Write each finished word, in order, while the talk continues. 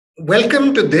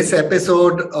Welcome to this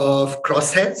episode of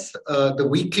Crosshairs, the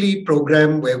weekly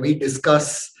program where we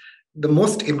discuss the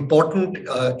most important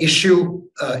issue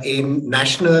in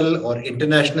national or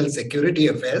international security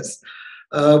affairs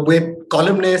with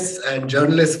columnists and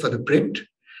journalists for The Print.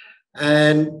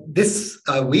 And this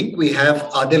week we have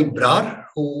Aadil Brar,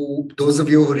 who those of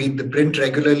you who read The Print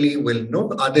regularly will know.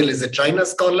 Aadil is a China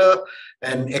scholar,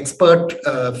 an expert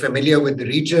familiar with the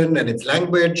region and its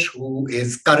language, who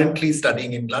is currently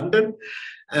studying in London.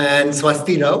 And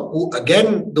Swasti Rao, who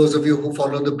again, those of you who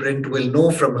follow The Print will know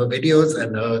from her videos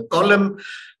and her column,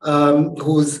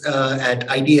 who's at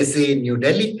IDSA in New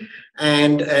Delhi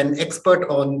and an expert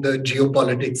on the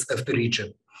geopolitics of the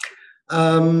region.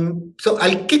 So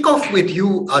I'll kick off with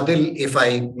you, Aadil, if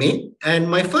I may. And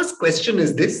my first question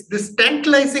is this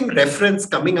tantalizing reference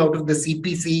coming out of the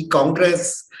CPC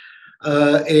Congress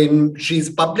she's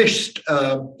published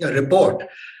a report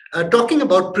talking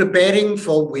about preparing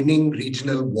for winning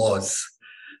regional wars.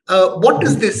 What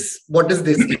does this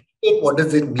indicate? What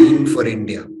does it mean for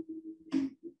India?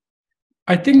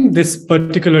 I think this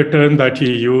particular term that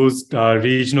he used,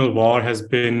 regional war, has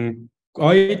been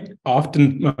quite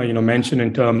often mentioned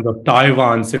in terms of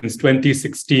Taiwan since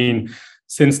 2016,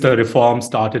 since the reform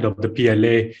started of the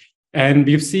PLA. And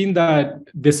we've seen that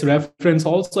this reference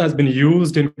also has been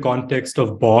used in context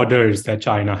of borders that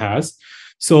China has.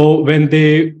 So when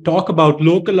they talk about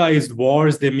localized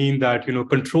wars, they mean that,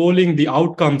 controlling the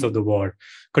outcomes of the war,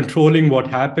 controlling what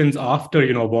happens after,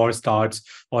 a war starts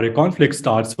or a conflict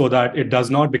starts, so that it does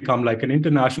not become like an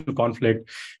international conflict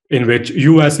in which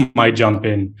US might jump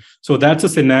in. So that's a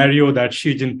scenario that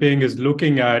Xi Jinping is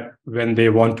looking at when they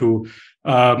want to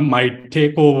might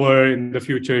take over in the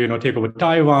future, take over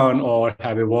Taiwan or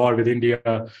have a war with India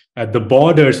at the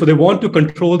border. So they want to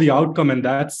control the outcome. And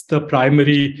that's the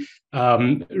primary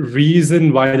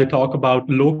reason why they talk about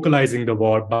localizing the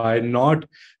war, by not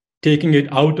taking it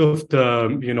out of the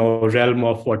realm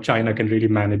of what China can really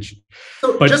manage.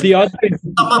 So but just the other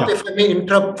if I may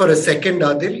interrupt for a second,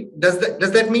 Aadil, does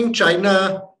that mean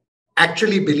China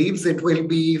actually believes it will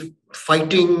be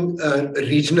fighting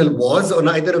regional wars on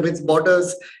either of its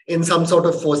borders in some sort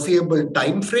of foreseeable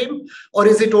time frame, or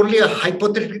is it only a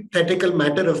hypothetical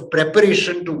matter of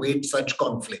preparation to wage such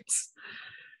conflicts?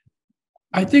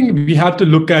 I think we have to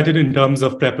look at it in terms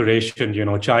of preparation.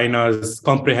 China's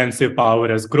comprehensive power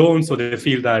has grown, so they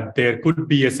feel that there could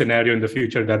be a scenario in the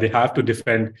future that they have to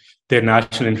defend their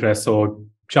national interests. So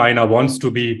China wants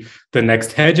to be the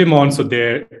next hegemon, so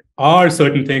there are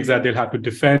certain things that they'll have to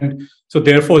defend. So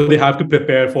therefore, they have to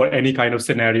prepare for any kind of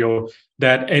scenario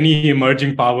that any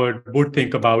emerging power would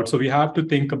think about. So we have to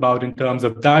think about in terms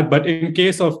of that. But in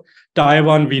case of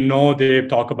Taiwan, we know they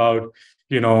talk about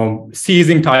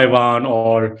seizing Taiwan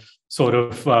or sort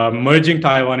of merging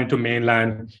Taiwan into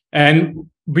mainland. And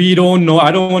we don't know.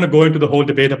 I don't want to go into the whole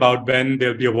debate about when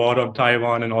there'll be a war on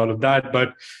Taiwan and all of that,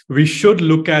 but we should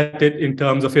look at it in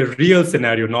terms of a real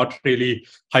scenario, not really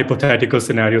hypothetical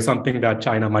scenario, something that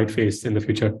China might face in the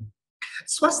future.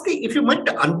 Swasti, if you might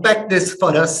unpack this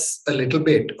for us a little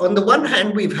bit. On the one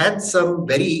hand, we've had some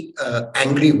very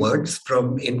angry words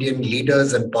from Indian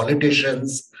leaders and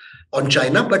politicians on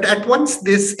China, but at once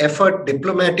this effort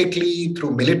diplomatically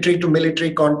through military to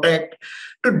military contact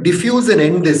to diffuse and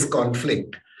end this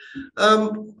conflict.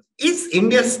 Is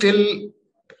India still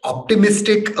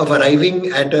optimistic of arriving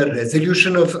at a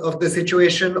resolution of the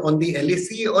situation on the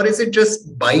LAC, or is it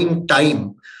just buying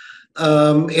time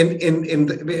and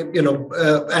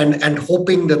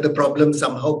hoping that the problem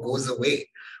somehow goes away?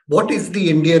 What is the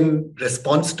Indian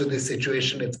response to this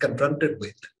situation it's confronted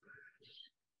with?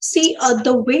 See,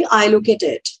 the way I look at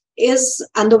it is,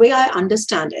 and the way I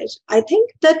understand it, I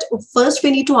think that first we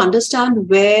need to understand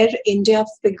where India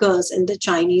figures in the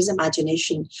Chinese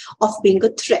imagination of being a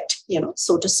threat,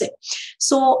 so to say.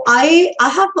 So I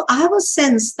have a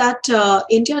sense that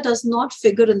India does not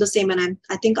figure in the same, and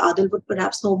I think Aadil would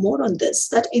perhaps know more on this,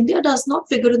 that India does not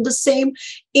figure in the same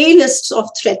A-lists of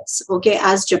threats,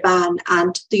 as Japan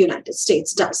and the United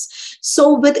States does.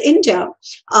 So with India,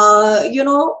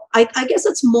 I guess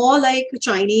it's more like a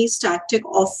Chinese tactic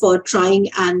of trying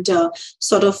and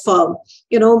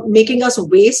making us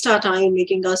waste our time,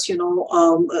 making us,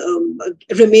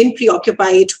 remain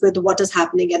preoccupied with what is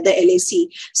happening at the LAC,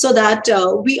 so that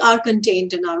we are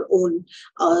contained in our own,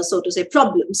 so to say,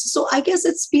 problems. So I guess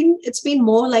it's been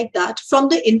more like that. From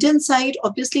the Indian side,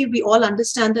 obviously, we all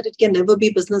understand that it can never be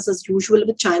business as usual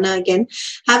with China again.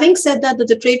 Having said that,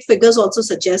 the trade figures also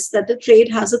suggest that the trade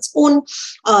has its own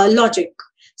logic.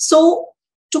 So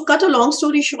to cut a long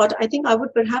story short, I think I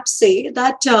would perhaps say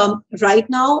that right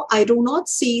now, I do not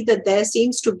see that there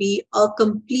seems to be a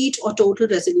complete or total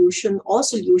resolution or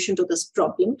solution to this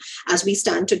problem as we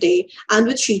stand today, and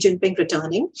with Xi Jinping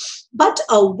returning. But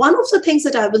one of the things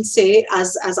that I will say,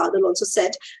 as Adil also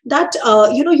said, that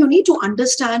you need to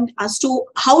understand as to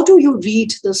how do you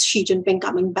read this Xi Jinping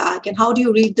coming back, and how do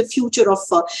you read the future of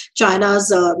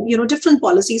China's different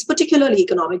policies, particularly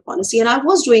economic policy. And I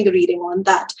was doing a reading on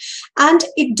that, and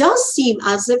it does seem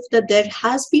as if that there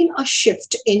has been a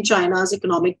shift in China's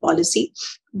economic policy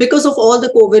because of all the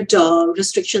COVID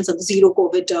restrictions and zero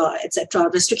COVID, etc.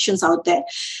 restrictions out there.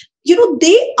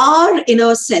 They are, in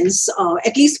a sense,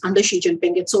 at least under Xi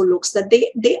Jinping, it so looks that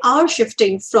they are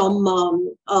shifting from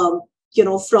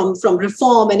from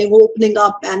reform and opening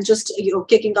up and just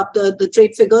kicking up the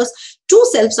trade figures to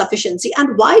self-sufficiency.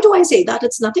 And why do I say that?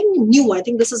 It's nothing new. I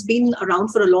think this has been around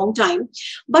for a long time.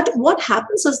 But what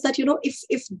happens is that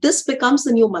if this becomes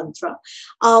the new mantra,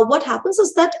 what happens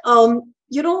is that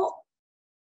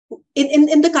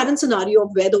in the current scenario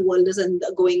of where the world is and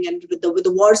going, and with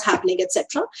the wars happening,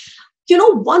 etc.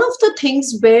 One of the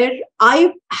things where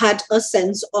I had a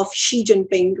sense of Xi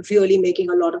Jinping really making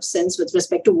a lot of sense with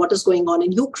respect to what is going on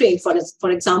in Ukraine, for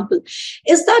example,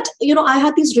 is that, I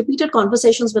had these repeated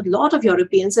conversations with a lot of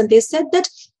Europeans, and they said that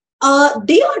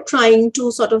they are trying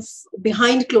to sort of,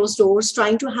 behind closed doors,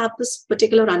 trying to have this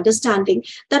particular understanding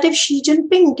that if Xi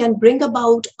Jinping can bring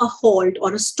about a halt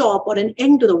or a stop or an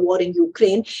end to the war in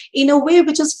Ukraine in a way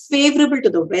which is favorable to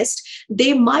the West,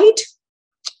 they might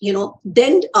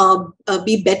then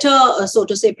be better, so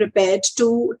to say, prepared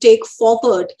to take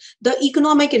forward the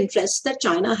economic interests that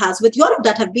China has with Europe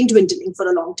that have been dwindling for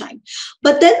a long time.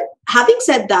 But then, having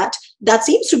said that, that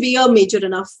seems to be a major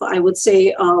enough, I would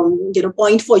say,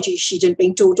 point for Xi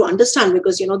Jinping to understand,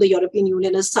 because, the European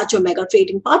Union is such a mega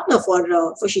trading partner for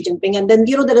Xi Jinping. And then,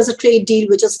 there is a trade deal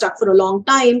which is stuck for a long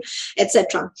time,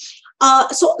 etc.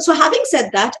 So having said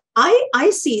that, I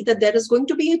see that there is going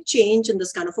to be a change in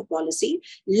this kind of a policy.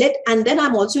 And then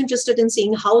I'm also interested in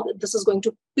seeing how this is going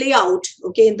to play out,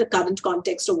 okay, in the current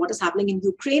context of what is happening in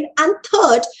Ukraine. And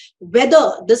third,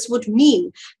 whether this would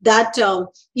mean that,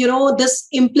 this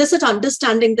implicit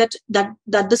understanding that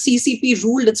the CCP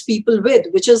ruled its people with,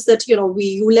 which is that,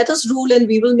 you let us rule and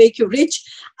we will make you rich.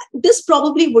 This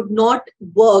probably would not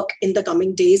work in the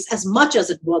coming days as much as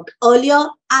it worked earlier.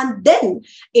 And then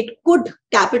it could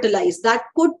capitalize, that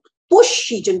could push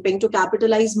Xi Jinping to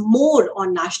capitalize more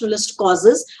on nationalist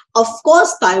causes. Of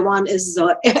course, Taiwan is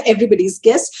everybody's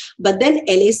guess, but then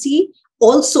LAC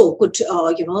also could,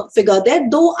 figure there,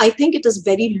 though I think it is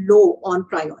very low on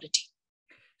priority.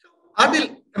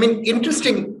 Adil,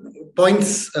 interesting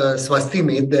points Swasti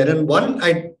made there. And one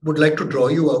I would like to draw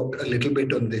you out a little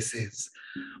bit on this is,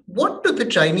 what do the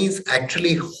Chinese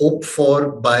actually hope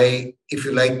for by, if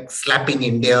you like, slapping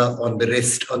India on the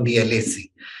wrist on the LAC?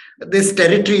 This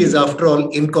territory is, after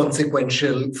all,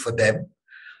 inconsequential for them.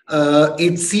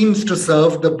 It seems to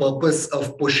serve the purpose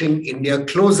of pushing India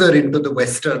closer into the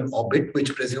Western orbit,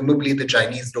 which presumably the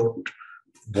Chinese don't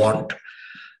want.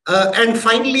 And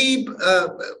finally,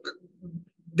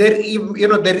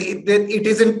 it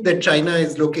isn't that China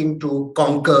is looking to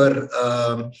conquer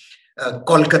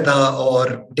Kolkata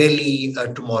or Delhi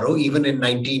tomorrow. Even in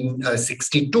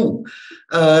 1962,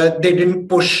 they didn't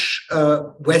push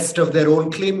west of their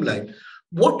own claim line.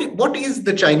 What is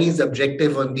the Chinese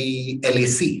objective on the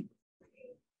LAC?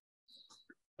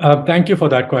 Thank you for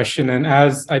that question. And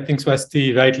as I think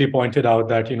Swasti rightly pointed out,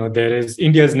 that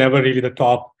India is never really the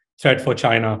top threat for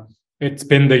China. It's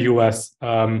been the US.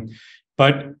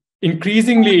 But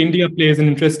increasingly, India plays an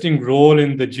interesting role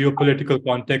in the geopolitical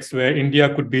context, where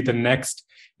India could be the next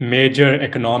major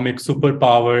economic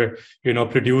superpower,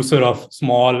 producer of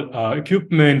small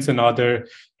equipments and other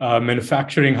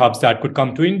manufacturing hubs that could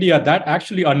come to India. That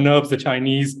actually unnerves the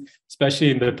Chinese,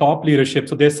 especially in the top leadership.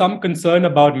 So there's some concern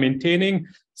about maintaining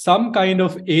some kind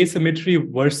of asymmetry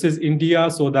versus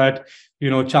India, so that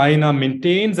China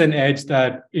maintains an edge,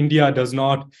 that India does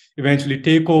not eventually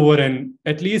take over and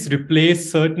at least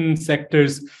replace certain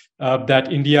sectors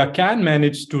that India can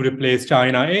manage to replace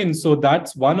China in. So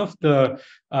that's one of the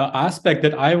aspects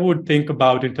that I would think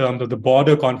about in terms of the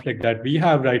border conflict that we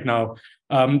have right now.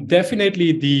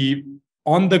 Definitely the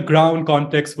on-the-ground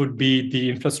context would be the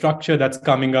infrastructure that's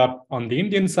coming up on the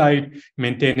Indian side,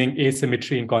 maintaining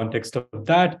asymmetry in context of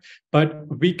that. But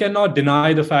we cannot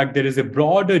deny the fact there is a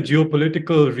broader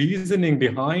geopolitical reasoning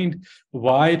behind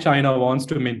why China wants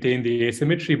to maintain the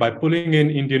asymmetry by pulling in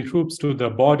Indian troops to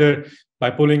the border, by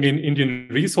pulling in Indian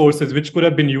resources, which could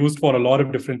have been used for a lot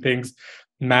of different things,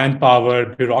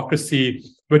 manpower, bureaucracy,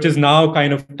 which is now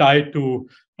kind of tied to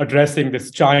addressing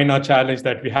this China challenge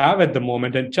that we have at the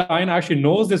moment. And China actually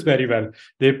knows this very well.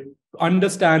 They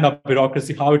understand our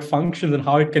bureaucracy, how it functions and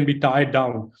how it can be tied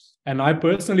down. And I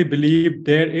personally believe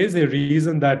there is a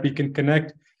reason that we can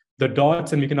connect the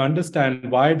dots and we can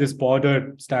understand why this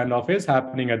border standoff is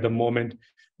happening at the moment.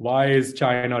 Why is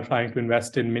China trying to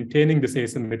invest in maintaining this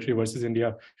asymmetry versus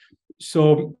India?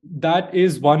 So that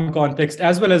is one context,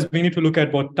 as well as we need to look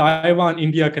at what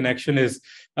Taiwan-India connection is.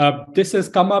 This has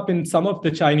come up in some of the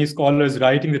Chinese scholars'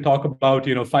 writing. They talk about,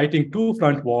 fighting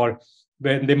two-front war,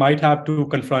 when they might have to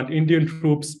confront Indian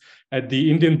troops at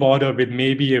the Indian border with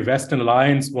maybe a Western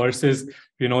alliance versus,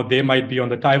 they might be on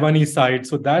the Taiwanese side.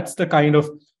 So that's the kind of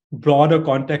broader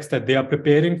context that they are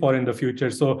preparing for in the future.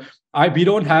 So we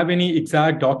don't have any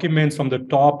exact documents from the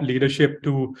top leadership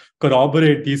to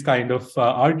corroborate these kind of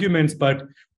arguments, but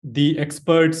the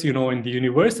experts, in the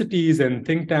universities and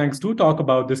think tanks do talk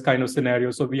about this kind of scenario.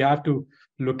 So we have to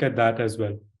look at that as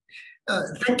well.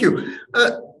 Thank you.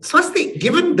 Swasti,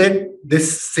 given that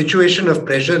this situation of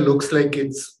pressure looks like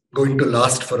it's going to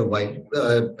last for a while,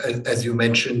 as you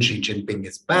mentioned, Xi Jinping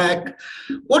is back.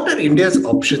 What are India's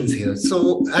options here?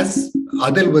 So as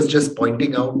Adil was just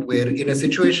pointing out, we're in a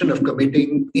situation of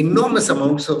committing enormous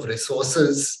amounts of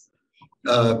resources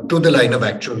to the line of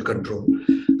actual control.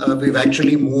 We've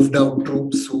actually moved out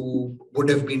troops who would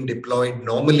have been deployed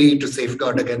normally to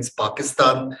safeguard against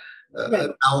Pakistan,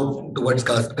 now towards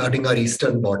guarding our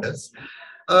eastern borders.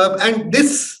 And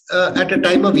this at a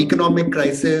time of economic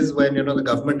crisis when the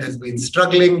government has been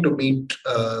struggling to meet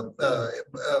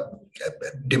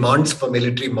demands for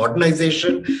military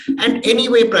modernization. And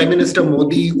anyway, Prime Minister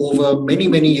Modi over many,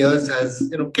 many years has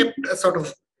kept a sort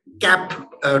of cap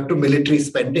to military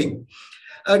spending.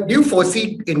 Do you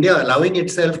foresee India allowing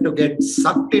itself to get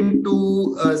sucked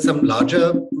into some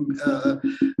larger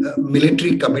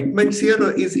military commitments here,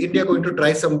 or is India going to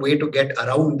try some way to get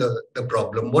around the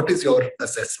problem? What is your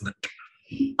assessment?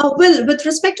 Well, with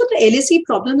respect to the LAC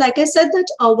problem, like I said, that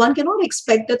one cannot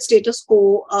expect that status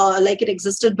quo like it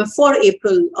existed before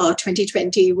April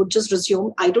 2020 would just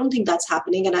resume. I don't think that's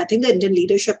happening. And I think the Indian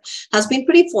leadership has been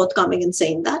pretty forthcoming in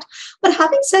saying that. But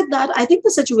having said that, I think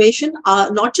the situation,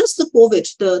 not just the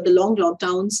COVID, the long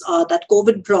lockdowns that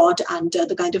COVID brought and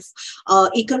the kind of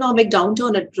economic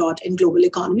downturn it brought in global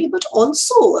economy, but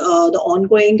also the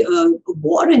ongoing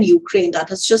war in Ukraine that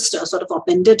has just sort of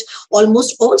upended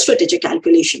almost all strategic calculations,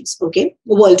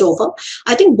 world over.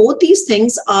 I think both these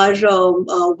things are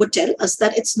would tell us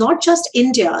that it's not just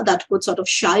India that would sort of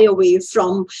shy away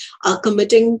from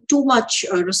committing too much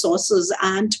resources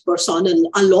and personnel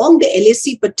along the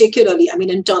LAC, particularly. I mean,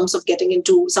 in terms of getting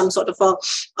into some sort of a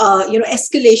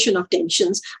escalation of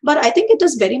tensions. But I think it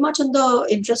is very much in the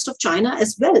interest of China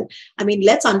as well. I mean,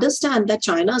 let's understand that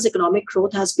China's economic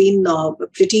growth has been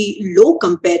pretty low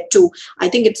compared to, I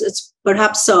think it's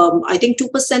perhaps, I think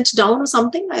 2% down or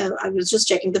something. I was just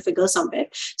checking the figure somewhere.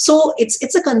 So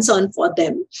it's a concern for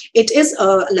them. It is,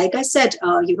 like I said,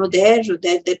 their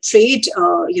trade,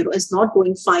 is not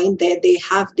going fine. They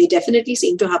definitely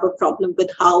seem to have a problem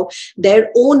with how their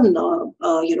own,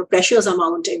 pressures are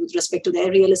mounting with respect to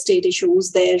their real estate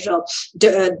issues,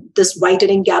 this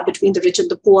widening gap between the rich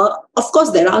and the poor. Of course,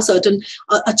 there are certain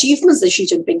achievements that Xi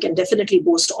Jinping can definitely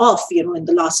boast of, in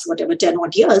the last, 10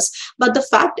 odd years. But the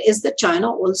fact is that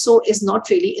China also is not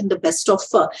really in the best of,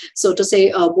 so to say,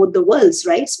 both the worlds,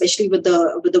 right? Especially with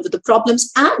the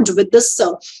problems and with this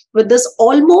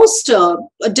almost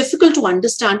difficult to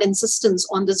understand insistence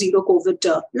on the zero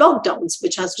COVID lockdowns,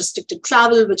 which has restricted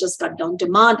travel, which has cut down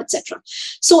demand, etc.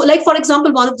 So, like for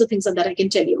example, one of the things that I can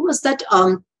tell you is that.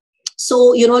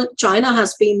 So, China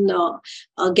has been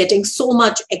getting so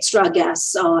much extra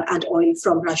gas and oil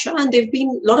from Russia, and a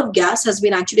lot of gas has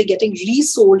been actually getting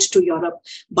resold to Europe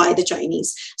by the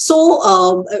Chinese.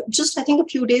 So, just I think a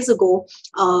few days ago,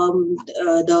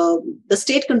 the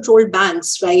state-controlled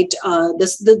banks, right?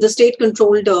 The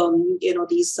state-controlled,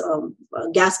 these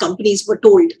gas companies were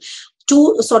told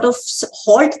to sort of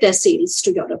halt their sales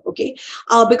to Europe,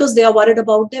 because they are worried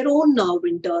about their own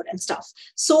winter and stuff.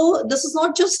 So this is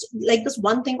not just like this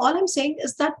one thing. All I'm saying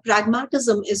is that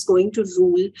pragmatism is going to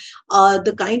rule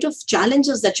the kind of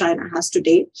challenges that China has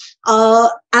today.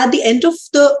 At the end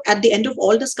of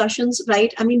all discussions,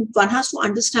 right? I mean, one has to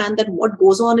understand that what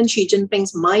goes on in Xi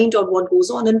Jinping's mind or what goes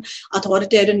on in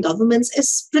authoritarian governments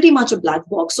is pretty much a black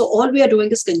box. So all we are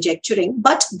doing is conjecturing.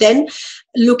 But then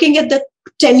looking at the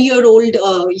 10-year-old,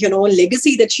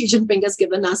 legacy that Xi Jinping has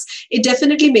given us, it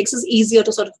definitely makes us easier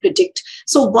to sort of predict.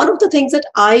 So one of the things that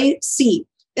I see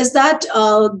is that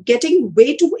getting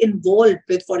way too involved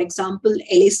with, for example,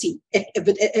 LAC,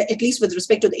 at least with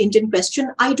respect to the Indian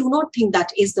question, I do not think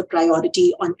that is the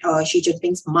priority on Xi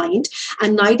Jinping's mind,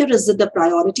 and neither is it the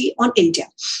priority on India.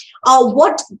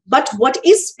 What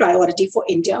is priority for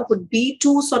India would be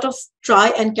to sort of try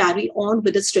and carry on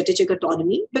with its strategic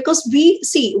autonomy, because we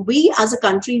as a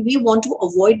country, we want to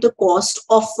avoid the cost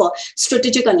of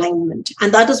strategic alignment,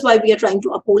 and that is why we are trying to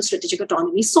uphold strategic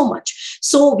autonomy so much.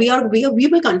 So we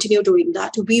will continue doing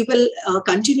that. We will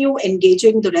continue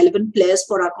engaging the relevant players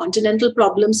for our continental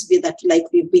problems, like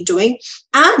we've been doing,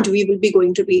 and we will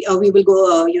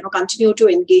continue to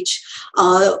engage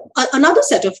another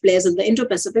set of players in the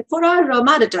Indo-Pacific for our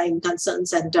maritime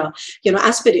concerns and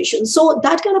aspirations. So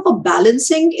that kind of a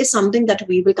balancing is something that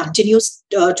we will continue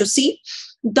to see.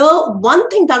 The one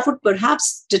thing that would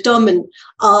perhaps determine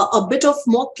a bit of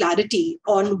more clarity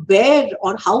on where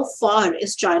or how far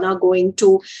is China going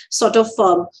to sort of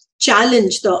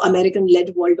challenge the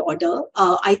American-led world order,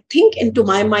 I think, into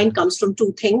my mind, comes from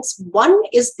two things. One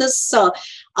is this,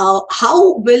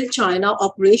 how will China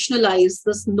operationalize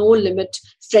this no-limit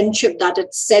friendship that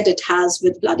it said it has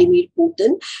with Vladimir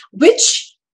Putin, which,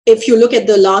 if you look at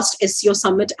the last SCO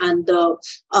summit and the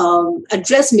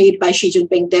address made by Xi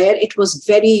Jinping there, it was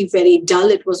very, very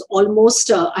dull. It was almost,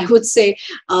 I would say,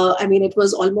 it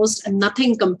was almost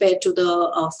nothing compared to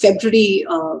the February,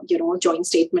 joint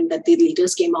statement that the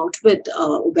leaders came out with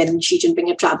when Xi Jinping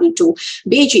had traveled to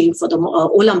Beijing for the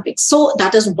Olympics. So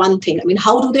that is one thing. I mean,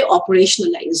 how do they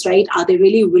operationalize, right? Are they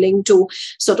really willing to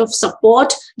sort of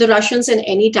support the Russians in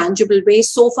any tangible way?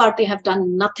 So far, they have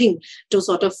done nothing to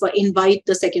sort of invite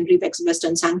the secondary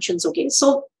Western sanctions. Okay,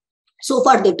 so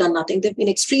far they've done nothing. They've been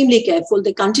extremely careful.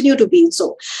 They continue to be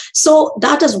so. So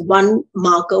that is one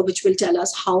marker which will tell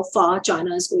us how far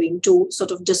China is going to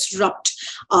sort of disrupt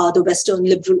the Western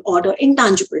liberal order in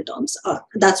tangible terms.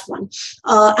 That's one.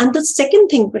 And the second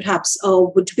thing perhaps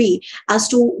would be as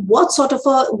to what sort of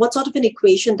an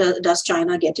equation does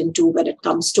China get into when it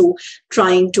comes to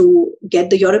trying to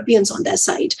get the Europeans on their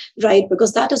side, right?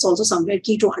 Because that is also somewhere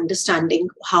key to understanding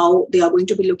how they are going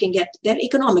to be looking at their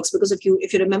economics. Because if you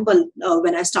remember,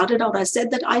 when I started out, I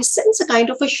said that I sense a kind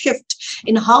of a shift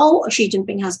in how Xi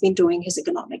Jinping has been doing his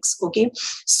economics. Okay,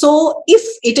 so if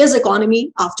it is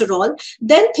economy after all,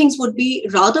 then things would be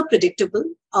rather predictable.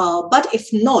 But if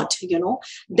not,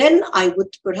 then I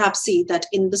would perhaps see that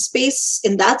in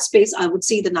that space, I would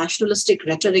see the nationalistic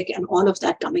rhetoric and all of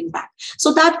that coming back.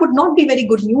 So that would not be very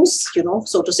good news,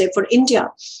 so to say, for India.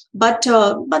 But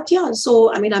yeah,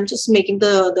 so I mean, I'm just making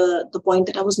the point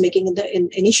that I was making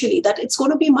initially, that it's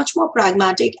going to be much more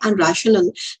pragmatic and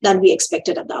rational than we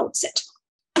expected at the outset.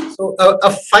 So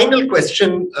a final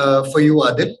question for you,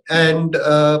 Adil, and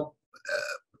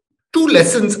two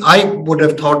lessons I would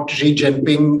have thought Xi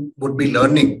Jinping would be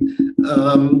learning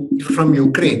from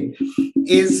Ukraine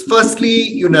is, firstly,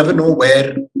 you never know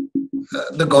where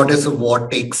the goddess of war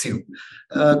takes you.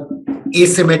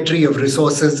 Asymmetry of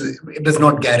resources does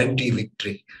not guarantee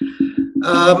victory.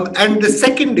 And the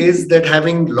second is that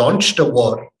having launched a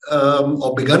war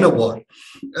or begun a war,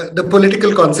 the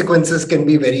political consequences can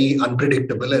be very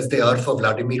unpredictable, as they are for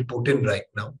Vladimir Putin right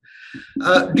now.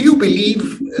 Do you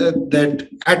believe that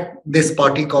at this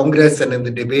party congress and in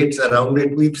the debates around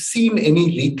it, we've seen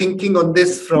any rethinking on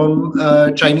this from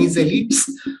Chinese elites?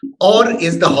 Or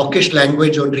is the hawkish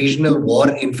language on regional war,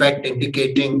 in fact,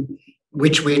 indicating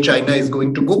which way China is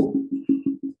going to go?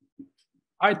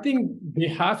 I think they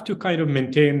have to kind of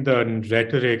maintain the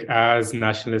rhetoric as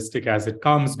nationalistic as it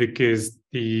comes, because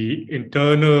the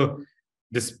internal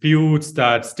disputes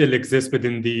that still exist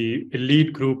within the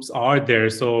elite groups are there.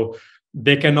 So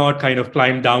they cannot kind of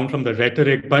climb down from the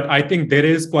rhetoric. But I think there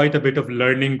is quite a bit of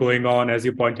learning going on, as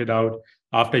you pointed out,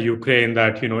 after Ukraine,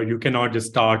 that, you cannot just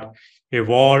start a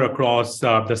war across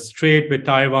the strait with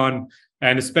Taiwan.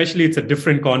 And especially, it's a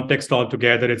different context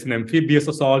altogether. It's an amphibious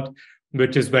assault,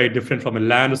 which is very different from a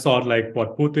land assault like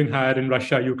what Putin had in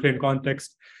Russia-Ukraine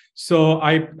context. So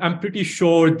I'm pretty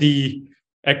sure the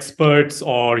experts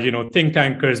or think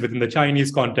tankers within the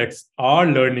Chinese context are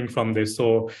learning from this.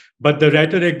 But the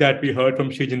rhetoric that we heard from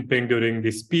Xi Jinping during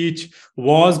the speech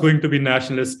was going to be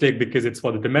nationalistic because it's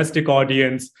for the domestic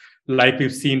audience, like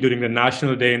we've seen during the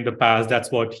National Day in the past. That's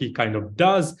what he kind of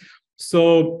does.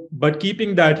 So, but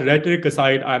keeping that rhetoric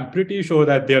aside, I'm pretty sure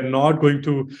that they're not going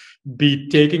to be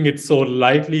taking it so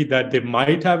lightly that they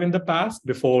might have in the past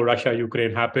before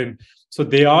Russia-Ukraine happened. So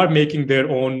they are making their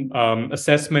own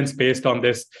assessments based on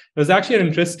this. There's actually an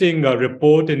interesting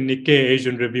report in Nikkei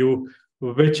Asian Review,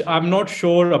 which I'm not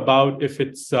sure about if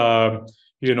it's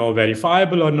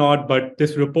verifiable or not. But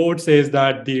this report says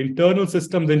that the internal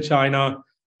systems in China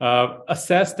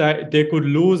assessed that they could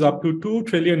lose up to $2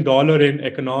 trillion in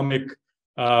economic,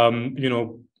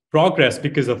 progress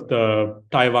because of the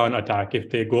Taiwan attack if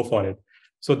they go for it.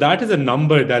 So that is a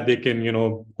number that they can,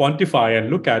 quantify and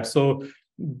look at. So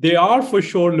they are for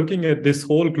sure looking at this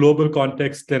whole global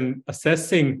context and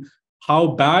assessing how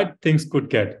bad things could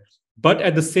get. But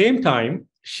at the same time,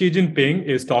 Xi Jinping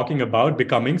is talking about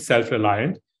becoming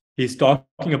self-reliant. He's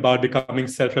talking about becoming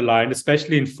self-reliant,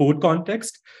 especially in food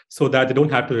context, so that they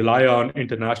don't have to rely on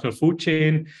international food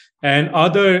chain. And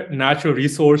other natural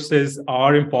resources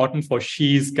are important for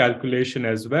Xi's calculation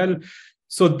as well.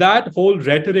 So that whole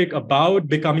rhetoric about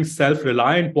becoming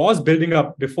self-reliant was building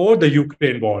up before the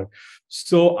Ukraine war.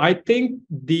 So I think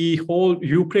the whole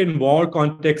Ukraine war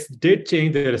context did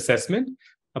change their assessment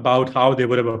about how they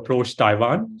would have approached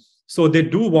Taiwan. So they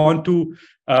do want to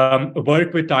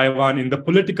work with Taiwan in the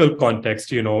political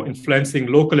context, influencing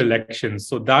local elections.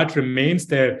 So that remains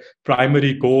their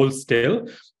primary goal still.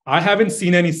 I haven't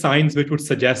seen any signs which would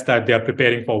suggest that they are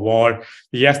preparing for war.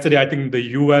 Yesterday, I think the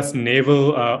US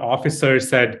naval officer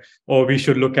said, we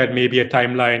should look at maybe a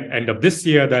timeline end of this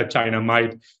year that China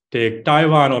might take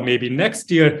Taiwan or maybe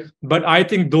next year. But I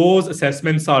think those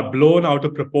assessments are blown out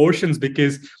of proportions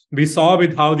because we saw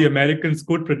with how the Americans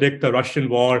could predict the Russian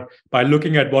war by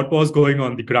looking at what was going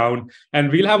on the ground.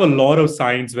 And we'll have a lot of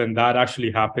signs when that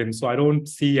actually happens. So I don't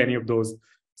see any of those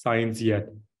signs yet.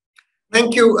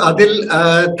 Thank you,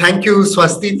 Aadil. Thank you,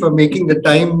 Swasti, for making the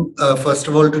time, first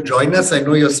of all, to join us. I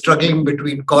know you're struggling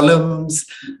between columns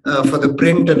for the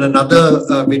print and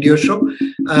another video show.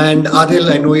 And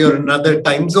Aadil, I know you're in another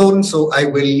time zone, so I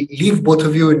will leave both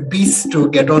of you in peace to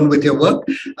get on with your work.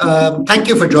 Thank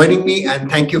you for joining me, and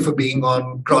thank you for being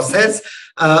on Crosshairs.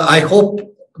 I hope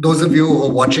those of you who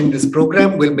are watching this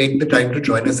program will make the time to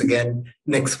join us again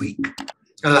next week.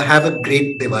 Have a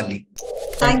great Diwali.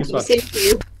 Thank you. Same to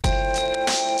you.